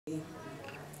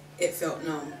It felt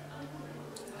numb.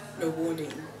 No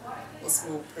warning or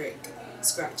small prick,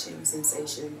 scratching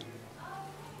sensation.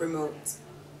 Remote,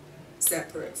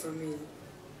 separate from me.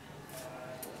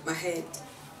 My head,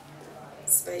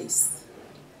 space,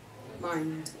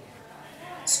 mind,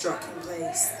 struck in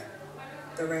place.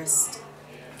 The rest,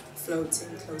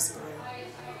 floating close by.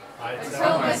 I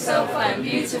tell myself I am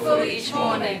beautiful each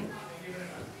morning.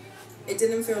 It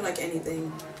didn't feel like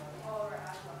anything.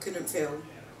 Couldn't feel.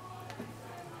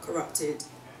 Corrupted,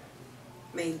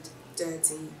 made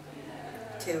dirty,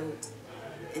 killed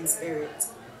in spirit,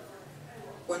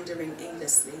 wandering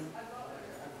aimlessly,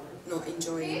 not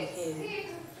enjoying here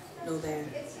nor there.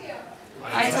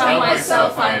 I tell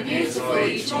myself I am beautiful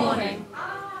each morning.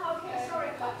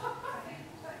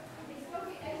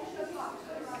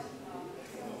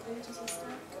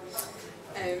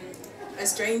 A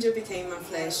stranger became my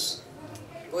flesh,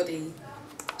 body,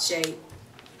 shape,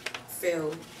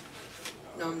 feel,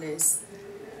 numbness,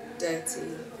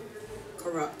 dirty,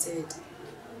 corrupted,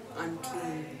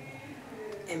 unclean,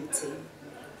 empty.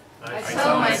 I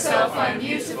tell myself I am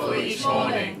beautiful each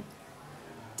morning.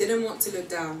 Didn't want to look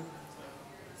down,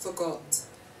 forgot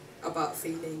about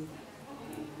feeling,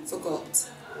 forgot.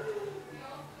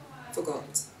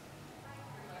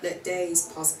 Let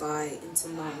days pass by into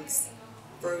months,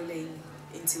 rolling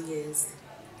into years.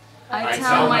 I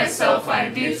tell myself I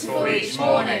am beautiful each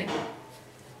morning.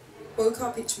 Woke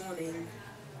up each morning,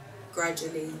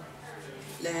 gradually,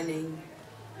 learning,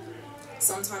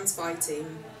 sometimes fighting,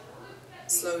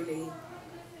 slowly,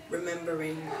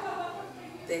 remembering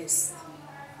this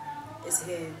is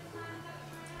here,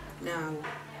 now,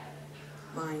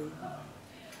 mine.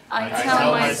 I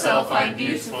tell myself I am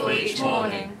beautiful each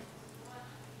morning.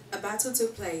 A battle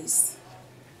took place,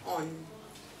 on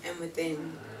and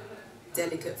within,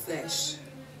 delicate flesh.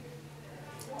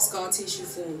 Scar tissue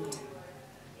formed,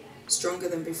 stronger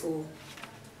than before,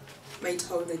 made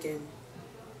whole again,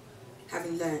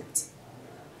 having learnt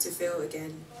to feel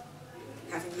again,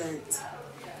 having learnt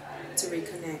to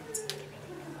reconnect.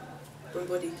 When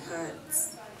body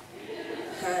hurts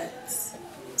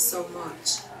so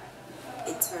much,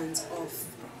 it turns off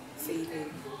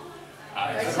feeling.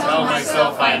 I tell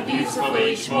myself I am beautiful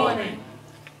each morning.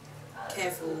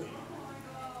 Careful,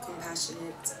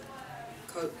 compassionate,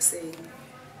 coaxing,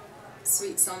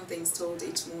 sweet somethings told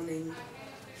each morning.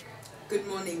 Good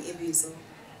morning, Ibizo.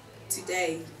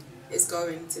 Today is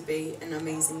going to be an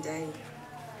amazing day.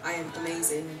 I am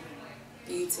amazing,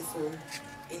 beautiful,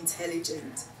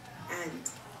 intelligent, and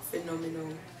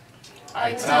phenomenal.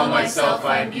 I tell myself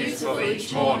I am beautiful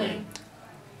each morning.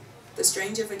 The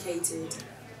stranger vacated,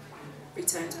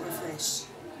 returned to my flesh,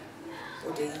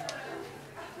 body,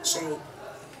 shape,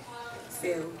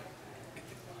 feel,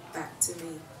 back to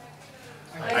me.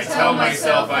 I tell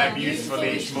myself I am beautiful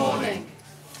each morning.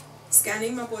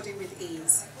 Scanning my body with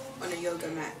ease on a yoga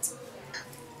mat,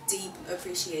 deep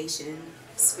appreciation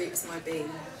sweeps my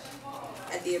being,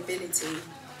 and the ability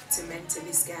to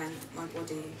mentally scan my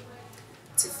body,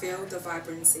 to feel the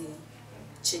vibrancy,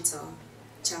 chitter,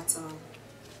 chatter,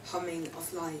 humming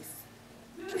of life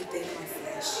within my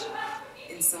flesh,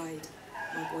 inside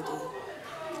my body.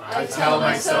 I tell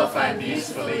myself I am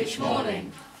beautiful each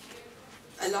morning.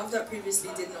 A love that previously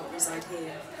did not reside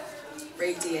here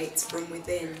radiates from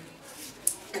within.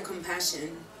 A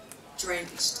compassion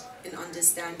drenched in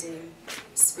understanding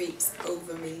sweeps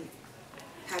over me.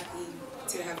 Happy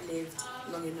to have lived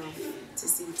long enough to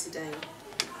see today.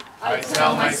 I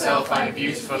tell myself I am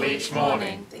beautiful each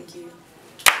morning. Thank you.